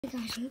Hey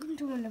guys, welcome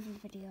to another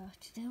video.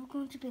 Today we're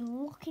going to be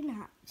looking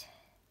at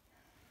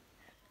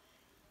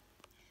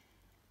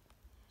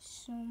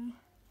some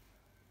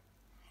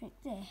like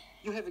this.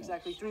 You have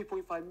exactly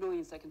 3.5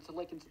 million seconds to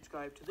like and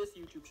subscribe to this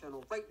YouTube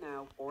channel right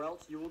now, or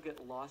else you will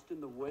get lost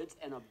in the woods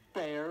and a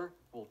bear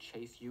will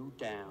chase you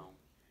down.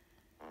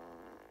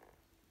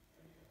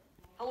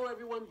 Hello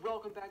everyone,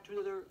 welcome back to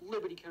another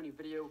Liberty County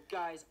video.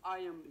 Guys, I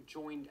am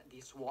joined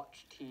the SWAT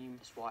team,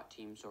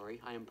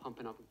 I am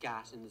pumping up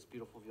gas in this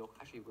beautiful vehicle.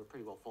 Actually, we're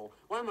pretty well full.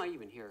 Why am I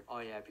even here? Oh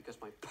yeah, because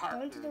my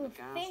partner in the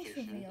gas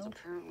station is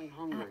apparently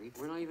hungry.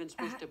 We're not even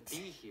supposed to be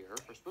here.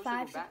 We're supposed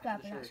to go back to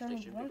the sheriff's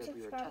station because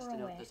we were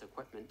testing out this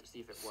equipment to see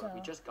if it worked. We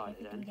just got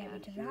it in,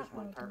 and here's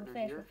my partner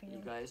here. You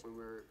guys, when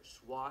we're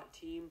SWAT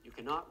team, you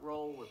cannot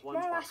roll with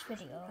one SWAT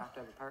person. You have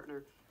to have a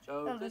partner.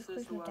 So this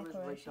is who I was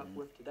waked up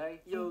with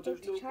today. Yo,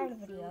 there's no good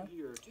food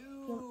here.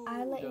 Dude,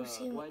 I let you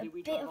see why did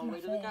we drive all the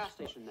way to the gas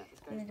station then? This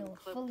guy's gonna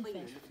clip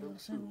clean.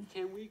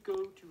 Can we go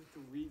to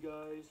 3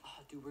 guys?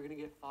 Oh, dude, we're gonna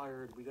get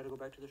fired. We gotta go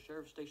back to the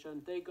sheriff's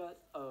station. They got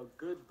a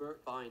good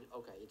fine.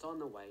 Okay, it's on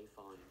the way.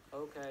 Fine.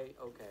 Okay.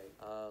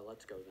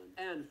 Let's go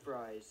then. And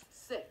fries.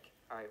 Sick.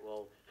 Alright,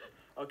 well,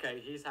 okay,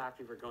 he's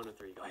happy we're going to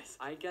 3 guys.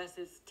 I guess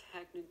it's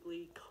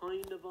technically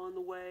kind of on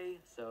the way,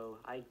 so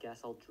I guess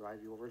I'll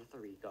drive you over to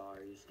 3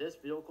 guys. This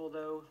vehicle,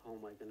 though, oh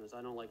my goodness,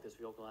 I don't like this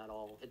vehicle at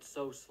all. It's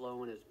so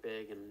slow and it's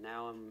big, and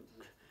now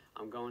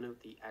I'm going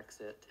out the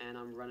exit, and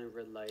I'm running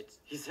red lights.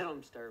 He said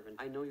I'm starving.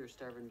 I know you're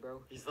starving,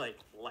 bro. He's like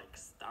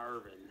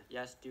starving.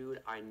 Yes,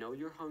 dude, I know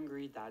you're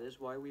hungry. That is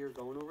why we are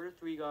going over to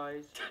 3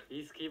 guys.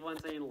 He's keep on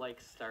saying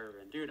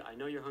starving. Dude, I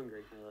know you're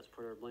hungry. All right, let's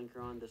put our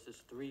blinker on. This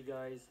is 3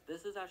 guys.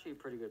 This is actually a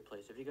pretty good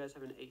place. If you guys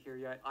haven't ate here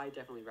yet, I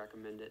definitely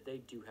recommend it.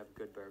 They do have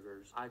good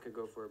burgers. I could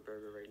go for a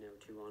burger right now,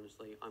 too,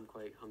 honestly. I'm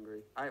quite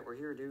hungry. All right, we're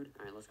here, dude.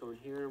 All right, let's go in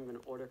here. I'm going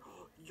to order.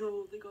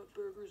 Yo, they got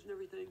burgers and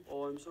everything.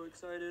 Oh, I'm so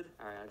excited.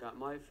 All right, I got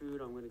my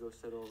food. I'm going to go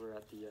sit over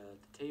at the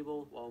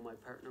table while my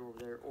partner over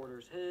there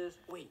orders his.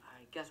 Wait,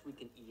 I guess we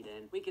can eat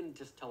in. We can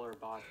just tell our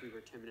boss we were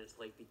 10 minutes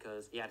late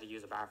because he had to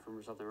use a bathroom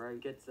or something,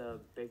 right? Gets a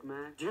Big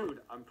Mac. Dude,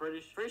 I'm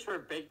pretty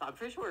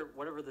sure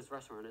whatever this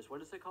restaurant is,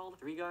 what is it called?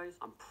 3 guys?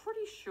 I'm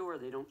pretty sure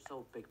they don't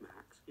sell Big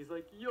Macs. He's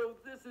like, yo,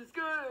 this is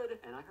good.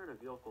 And I heard a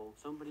vehicle.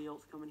 Somebody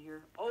else coming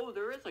here? Oh,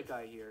 there is a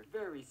guy here.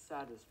 Very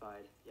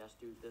satisfied. Yes,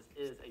 dude, this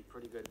is a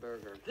pretty good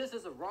burger. This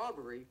is a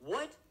robbery.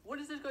 What? What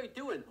is this guy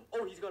doing?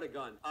 Oh, he's got a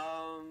gun.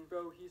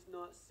 Bro, he's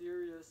not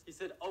serious. He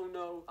said, oh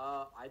no,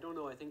 I don't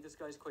know. I think this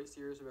guy's quite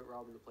serious about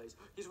robbing the place.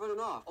 He's running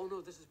off. Oh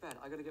no, this is bad.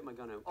 I gotta get my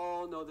gun out.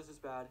 Oh no, this is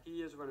bad.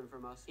 He is running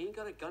from us. He ain't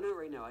got a gun out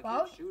right now. I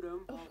can't shoot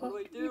him. What do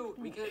I do?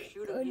 We can't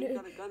shoot him. He ain't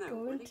got a gun out.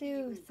 Where did he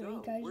even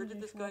go? Where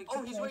did this guy go?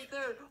 Oh, he's right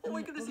there. Oh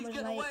my goodness, he's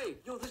getting away.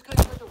 Yo, this guy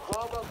tried to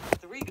rob up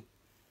 3.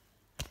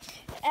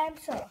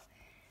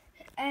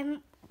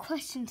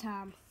 Question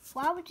time.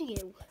 Why would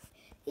you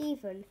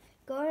even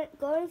go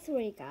to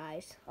 3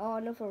 guys or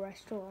another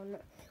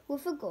restaurant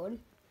with a gun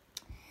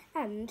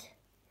and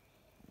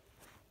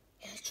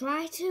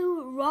try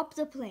to rob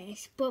the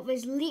place, but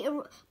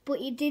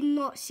you did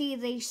not see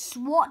the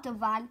SWAT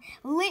van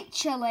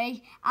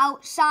literally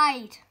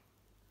outside?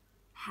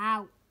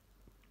 How?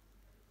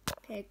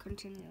 Okay,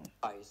 continue.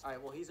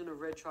 Alright, well, he's in a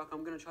red truck.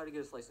 I'm gonna try to get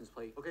his license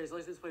plate. Okay, his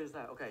license plate is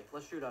that. Okay,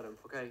 let's shoot at him.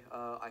 Okay,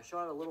 I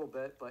shot a little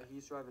bit, but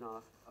he's driving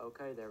off.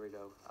 Okay, there we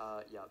go.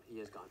 Yep, he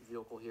is gone.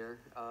 Vehicle here.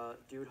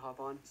 Dude, hop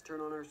on. Let's turn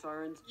on our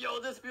sirens. Yo,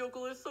 this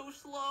vehicle is so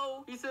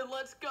slow. He said,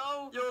 let's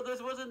go. Yo,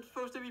 this wasn't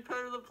supposed to be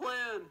part of the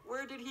plan.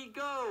 Where did he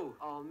go?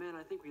 Oh, man,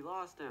 I think we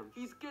lost him.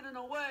 He's getting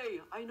away.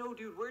 I know,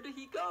 dude. Where did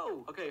he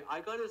go? Okay, I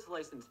got his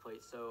license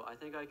plate, so I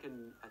think I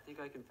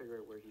can figure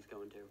out where he's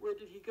going to. Where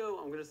did he go?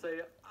 I'm gonna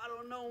say, I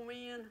don't know,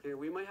 man. Here,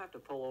 we might have to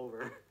pull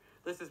over.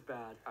 This is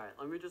bad. All right,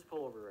 let me just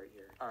pull over right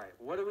here. All right,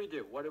 what do we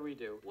do? What do we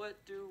do?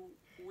 What do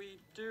we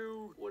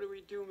do? What do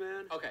we do,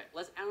 man? Okay,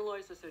 let's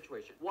analyze the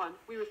situation. 1,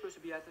 we were supposed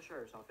to be at the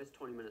sheriff's office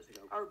 20 minutes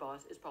ago. Our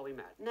boss is probably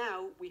mad.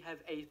 Now, we have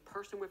a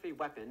person with a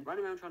weapon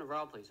running around trying to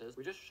rob places.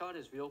 We just shot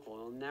his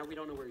vehicle, and now we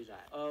don't know where he's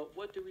at.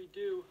 What do we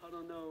do? I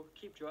don't know.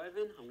 Keep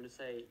driving? I'm gonna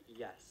say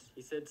yes.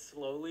 He said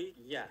slowly,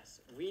 yes.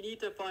 We need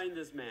to find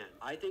this man.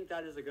 I think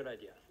that is a good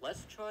idea.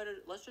 Let's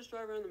just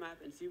drive around the map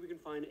and see if we can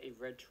find a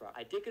red truck.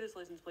 I did get his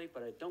license plate,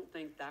 but I don't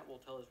think that will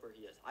tell us where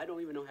he is. I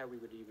don't even know how we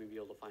would even be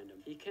able to find him.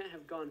 He can't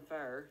have gone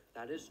far.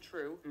 That is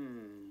true.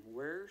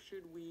 Where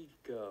should we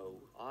go?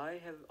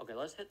 Okay,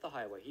 let's hit the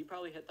highway. He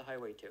probably hit the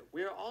highway too.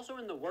 We are also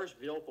in the worst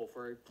vehicle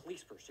for a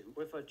police pursuit.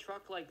 With a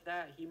truck like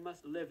that, he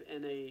must live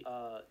in a,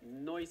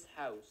 nice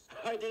house.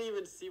 I didn't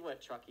even see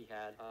what truck he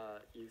had.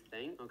 You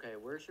think? Okay,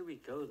 where should we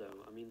go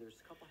though? I mean, there's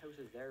a couple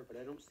houses there, but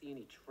I don't see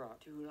any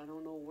truck. Dude, I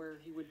don't know where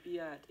he would be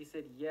at. He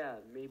said, yeah,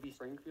 maybe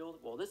Springfield.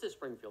 Well, this is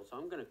Springfield, so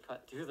I'm gonna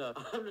cut to the,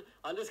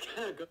 I'm just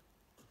gonna go.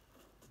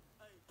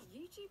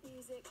 YouTube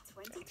Music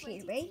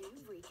 2022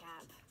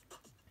 recap.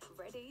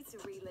 Ready to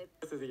relive.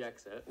 Through the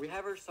exit. We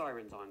have our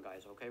sirens on,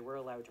 guys, okay? We're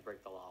allowed to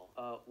break the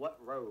law. What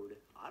road?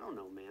 I don't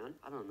know, man.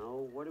 I don't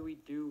know. What do we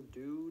do,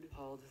 dude?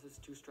 Oh, this is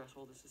too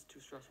stressful. This is too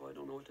stressful. I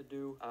don't know what to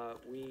do.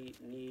 We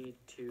need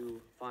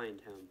to find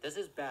him. This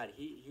is bad.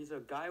 He's a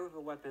guy with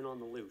a weapon on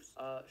the loose.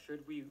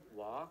 Should we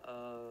walk?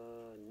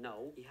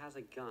 No. He has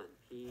a gun.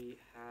 He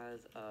has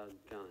a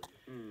gun.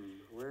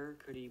 Where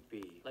could he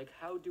be? Like,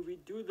 how do we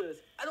do this?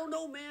 I don't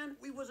know, man.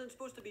 We wasn't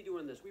supposed to be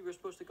doing this. We were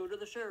supposed to go to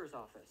the sheriff's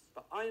office.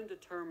 But I am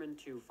determined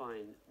to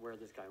find where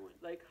this guy went.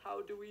 Like,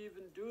 how do we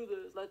even do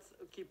this? Let's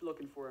keep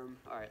looking for him.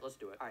 All right, let's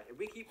do it. All right, if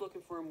we keep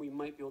looking for him, we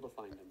might be able to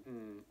find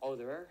him. Oh,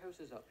 there are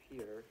houses up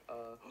here.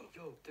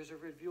 Yo, there's a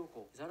red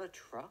vehicle. Is that a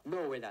truck?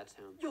 No way, that's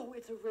him. Yo,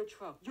 it's a red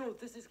truck. Yo,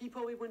 he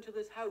probably went to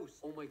this house.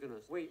 Oh my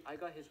goodness. Wait, I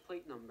got his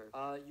plate number.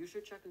 You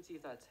should check and see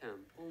if that's him.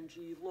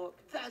 OMG, look.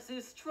 That's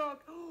his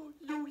truck.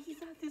 Yo,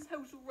 he's at this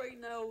house right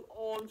now.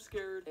 Oh, I'm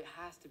scared. It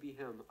has to be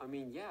him. I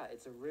mean, yeah,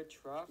 it's a red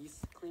truck. He's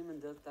claiming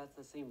that that's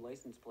the same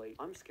license plate.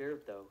 I'm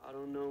scared, though. I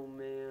don't know,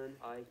 man.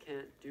 I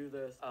can't do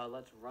this.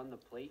 Let's run the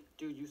plate.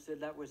 Dude, you said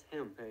that was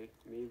him. Okay,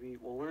 maybe.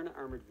 Well, we're in an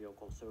armored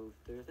vehicle, so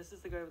this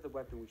is the guy with the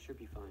weapon. We should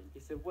be fine. He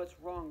said, what's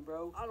wrong,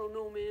 bro? I don't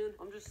know, man.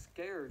 I'm just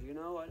scared, you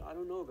know? I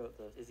don't know about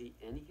this. Is he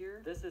in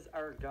here? This is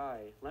our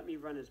guy. Let me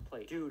run his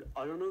plate. Dude,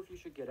 I don't know if you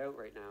should get out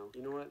right now.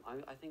 You know what?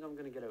 I think I'm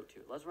gonna get out,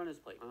 too. Let's run his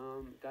plate.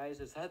 Guys,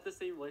 is that the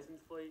same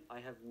license plate? I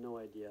have no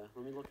idea.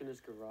 Let me look in his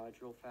garage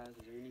real fast.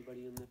 Is there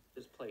anybody in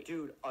this plate?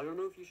 Dude, I don't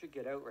know if you should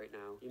get out right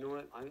now. You know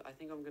what? I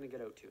think I'm gonna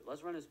get out, too.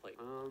 Let's run his plate.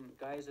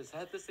 Guys, is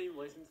that the same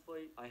license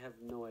plate? I have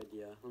no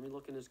idea. Let me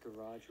look in his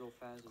garage real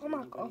fast. Is there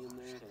anybody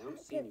in there? Okay, I don't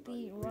see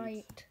anybody.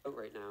 Out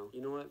right now.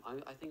 You know what?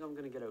 I think I'm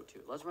gonna get out,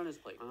 too. Let's run his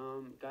plate.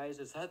 Guys,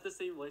 is that the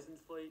same license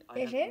plate? I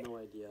have no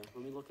idea.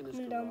 Let me look in his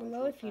garage down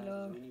below if you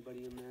know. Is there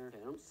anybody in there? Okay,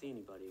 I don't see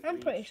anybody. I'm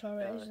pretty sure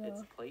it is,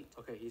 It's plate.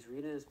 Okay, he's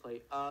reading his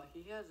plate.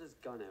 He has his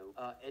gun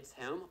out. It's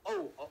him.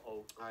 Oh,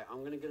 uh-oh. Alright,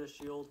 I'm gonna get a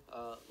shield.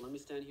 Let me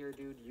stand here,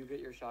 dude. You get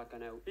your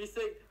shotgun out. He's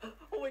saying,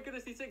 oh my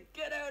goodness, he said,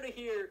 get out of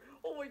here.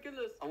 Oh my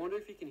goodness. I wonder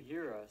if he can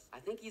hear us. I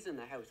think he's in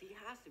the house. He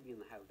has to be in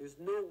the house. There's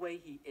no way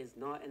he is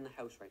not in the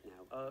house right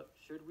now.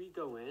 Should we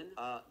go in?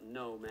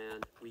 No,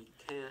 man. We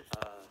can't,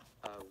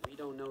 we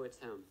don't know it's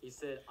him. He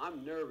said,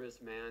 I'm nervous,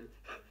 man.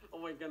 Oh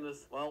my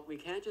goodness. Well, we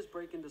can't just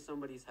break into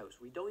somebody's house.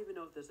 We don't even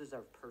know if this is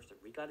our person.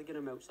 We gotta get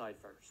him outside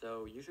first.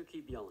 So you should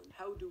keep yelling.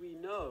 How do we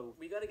know?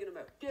 We gotta get him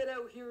out. Get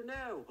out here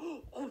now.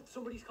 Oh,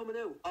 somebody's coming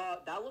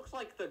out. That looks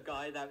like the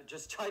guy that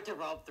just tried to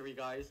rob 3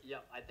 guys.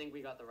 Yep, I think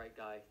we got the right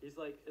guy. He's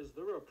like, is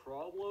there a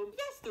problem?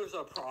 Yes, there's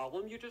a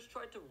problem. You just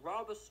tried to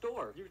rob a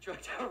store. You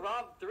tried to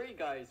rob 3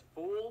 guys,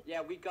 fool.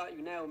 Yeah, we got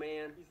you now,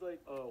 man. He's like,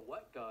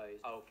 what guys?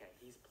 Okay,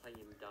 he's playing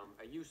dumb.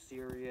 Are you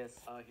serious?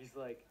 He's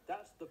like,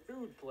 that's the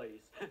food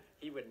place.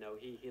 He would know.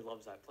 He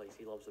loves that place.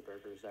 He loves the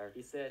burgers there.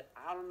 He said,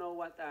 I don't know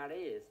what that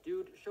is.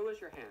 Dude, show us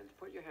your hands.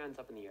 Put your hands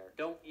up in the air.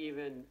 Don't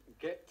even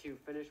get to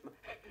finish my...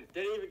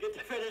 Didn't even get to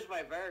finish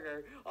my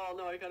burger. Oh,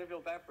 no, I kind of feel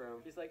bad for him.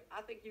 He's like,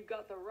 I think you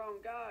got the wrong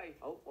guy.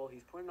 Oh, well,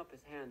 he's putting up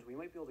his hands. We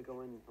might be able to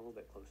go in a little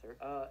bit closer.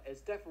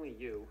 It's definitely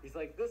you. He's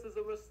like, this is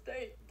a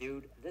mistake.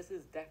 Dude, this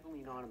is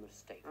definitely not a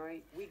mistake. All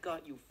right? We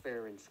got you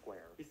fair and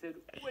square. He said,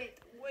 wait.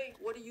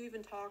 What are you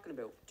even talking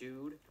about?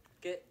 Dude,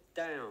 get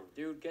down.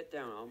 Dude, get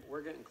down.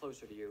 We're getting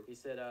closer to you. He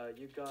said,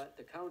 you got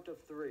the count of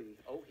 3.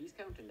 Oh, he's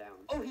counting down.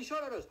 Oh, he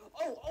shot at us.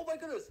 Oh my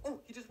goodness. Oh,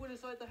 he just went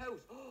inside the house.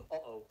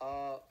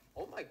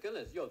 Oh my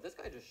goodness. Yo, this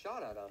guy just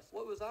shot at us.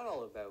 What was that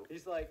all about?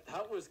 He's like,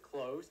 that was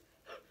close.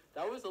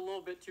 That was a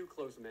little bit too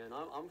close, man.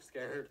 I'm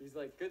scared. He's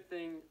like, good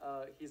thing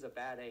he's a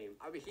bad aim.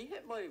 I mean, he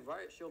hit my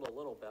riot shield a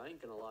little bit. I ain't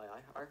gonna lie.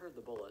 I heard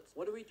the bullets.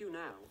 What do we do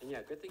now? And yeah,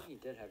 good thing he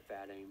did have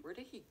bad aim. Where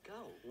did he go?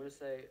 I'm gonna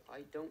say,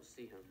 I don't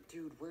see him.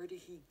 Dude, where did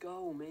he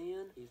go,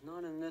 man? He's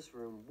not in this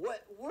room.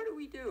 What do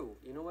we do?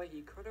 You know what?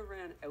 He could have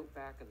ran out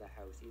back of the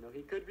house. You know,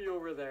 he could be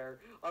over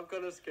there. I'm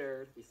kind of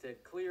scared. He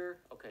said, clear.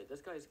 Okay,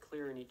 this guy's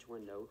clearing each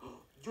window.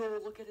 Yo,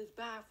 look at his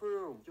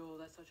bathroom. Yo,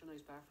 that's such a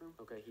nice bathroom.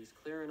 Okay, he's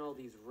clearing all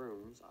these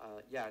rooms.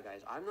 Yeah,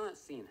 guys, I'm not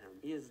seeing him.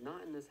 He is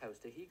not in this house.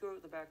 Did he go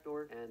out the back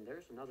door? And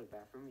there's another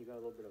bathroom. You got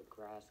a little bit of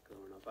grass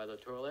growing up by the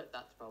toilet.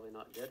 That's probably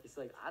not good. He's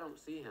like, I don't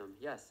see him.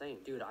 Yeah, same.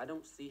 Dude, I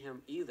don't see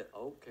him either.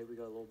 Okay, we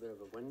got a little bit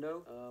of a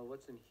window.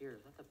 What's in here?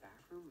 Is that the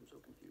bathroom? I'm so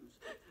confused.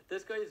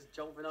 This guy's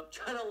jumping up,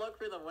 trying to look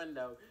through the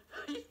window.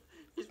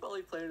 He's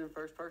probably playing in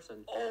first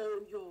person.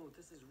 Oh, yo,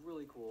 this is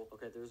really cool.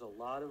 Okay, there's a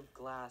lot of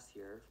glass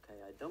here. Okay,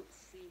 I don't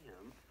see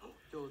him.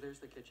 Yo, there's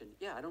the kitchen.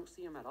 Yeah, I don't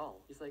see him at all.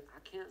 He's like, I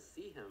can't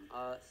see him.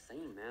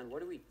 Same, man.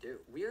 What do we do?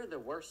 We are the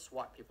worst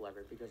SWAT people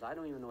ever because I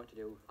don't even know what to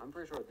do. I'm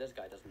pretty sure this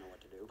guy doesn't know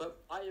what to do.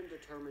 But I am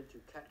determined to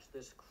catch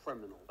this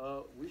criminal.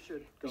 We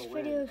should go in. This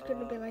video is going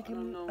to be like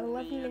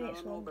 11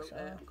 minutes long, so...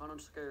 I'm kind of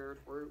scared.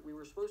 We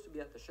were supposed to be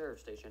at the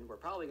sheriff's station. We're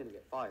probably going to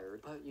get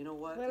fired. But you know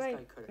what? We're this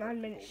like guy could 9 have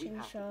minutes We in,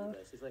 have to so... do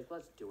this. He's like,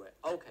 let's do it.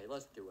 Okay,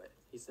 let's do it.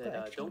 He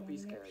said, don't be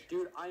scared.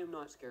 Dude, I am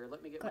not scared.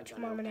 Let me get my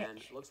gun out. And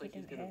it looks like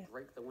he's going to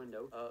break the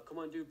window. Come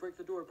on, dude, break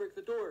the door, break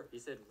the door. He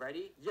said,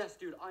 ready? Yes,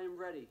 dude, I am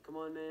ready. Come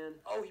on, man.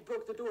 Oh, he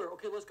broke the door.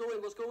 Okay, let's go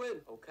in, let's go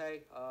in.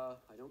 Okay,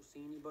 I don't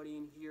see anybody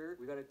in here.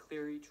 We got to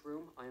clear each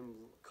room. I am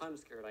kind of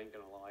scared, I ain't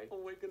gonna lie.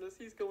 Oh my goodness,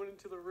 he's going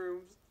into the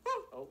rooms.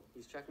 Oh,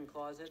 he's checking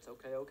closets.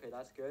 Okay,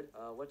 that's good.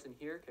 What's in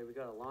here? Okay, we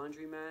got a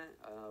laundromat.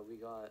 We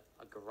got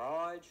a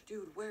garage.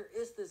 Dude, where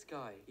is this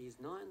guy? He's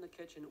not in the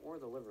kitchen or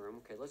the living room.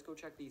 Okay, let's go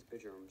check these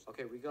bedrooms.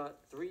 Okay, we got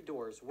 3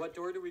 doors. What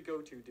door do we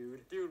go to,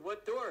 dude? Dude,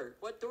 what door?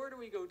 What door do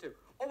we go to?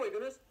 Oh my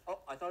goodness. Oh,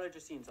 I thought I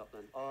just seen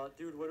something.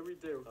 Dude, what do we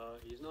do?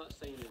 He's not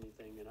saying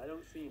anything, and I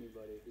don't see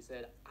anybody. He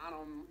said, I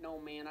don't know,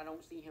 man. I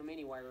don't see him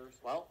anywhere.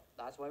 Well,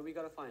 that's why we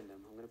gotta find him.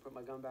 I'm gonna put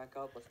my gun back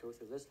up. Let's go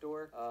through this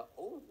door.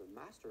 Oh, the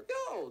master.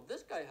 Yo,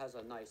 this guy has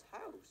a nice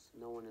house.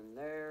 No one in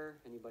there.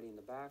 Anybody in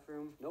the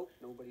bathroom? Nope,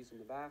 nobody's in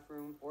the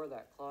bathroom or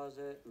that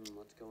closet.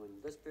 Let's go in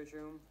this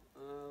bedroom.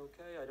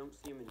 Okay, I don't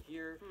see him in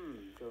here.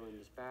 Go in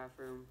this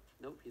bathroom.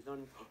 Nope, he's not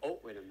in... Oh,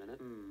 wait a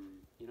minute.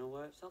 You know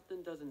what?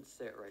 Something doesn't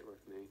sit right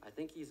with me. I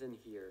think he's in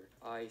here.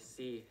 I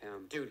see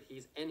him. Dude,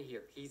 he's in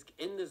here. He's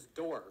in this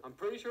door. I'm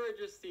pretty sure I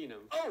just seen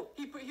him. Oh,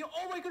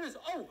 oh my goodness.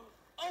 Oh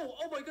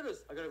my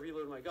goodness. I gotta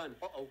reload my gun.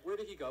 Uh-oh, where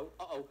did he go?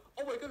 Uh-oh.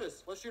 Oh my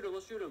goodness. Let's shoot him,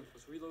 let's shoot him.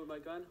 Let's reload my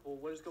gun. Oh,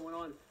 what is going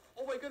on?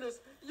 Oh my goodness.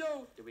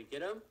 Yo, did we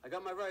get him? I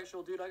got my riot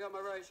shield, dude. I got my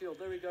riot shield.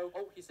 There we go.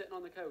 Oh, he's sitting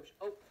on the couch.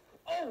 Oh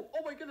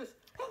my goodness.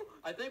 Oh,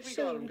 I think we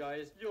got him,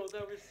 guys. Yo,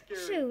 that was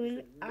scary.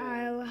 Soon,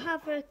 I'll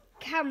have a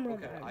camera.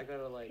 Okay, I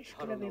gotta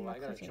I don't know, I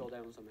gotta chill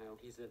down somehow.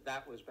 He said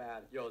that was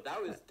bad. Yo,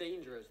 that was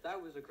dangerous.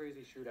 That was a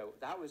crazy shootout.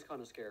 That was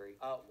kind of scary.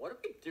 What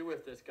do we do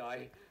with this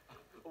guy?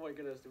 Oh my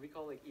goodness, do we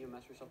call like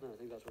EMS or something? I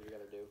think that's what we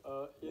gotta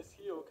do. Is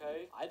he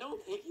okay? I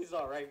don't think he's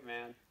alright,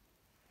 man.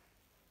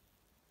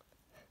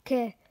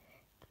 Okay,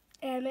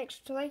 make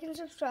sure to like and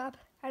subscribe,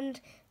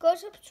 and go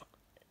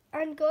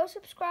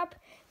subscribe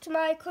to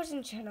my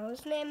cousin channel.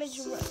 His name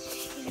is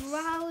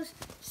Rouse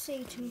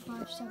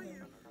C257.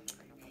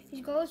 He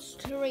goes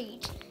to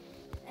reach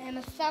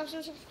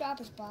 1,000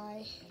 subscribers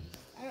by,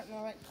 I don't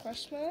know, like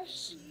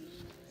Christmas.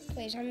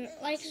 Please,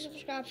 like and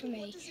subscribe to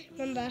me.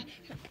 Remember,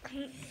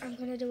 I'm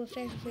going to do a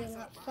Facebook video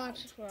at 5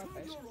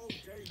 subscribers.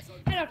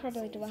 And I'll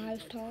probably do a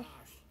house tour.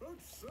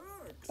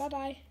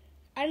 Bye-bye.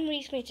 And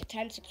reach me to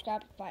 10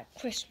 subscribers by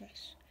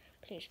Christmas.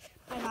 Please.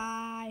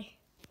 Bye-bye.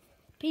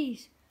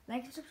 Peace.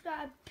 Like and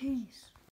subscribe. Peace.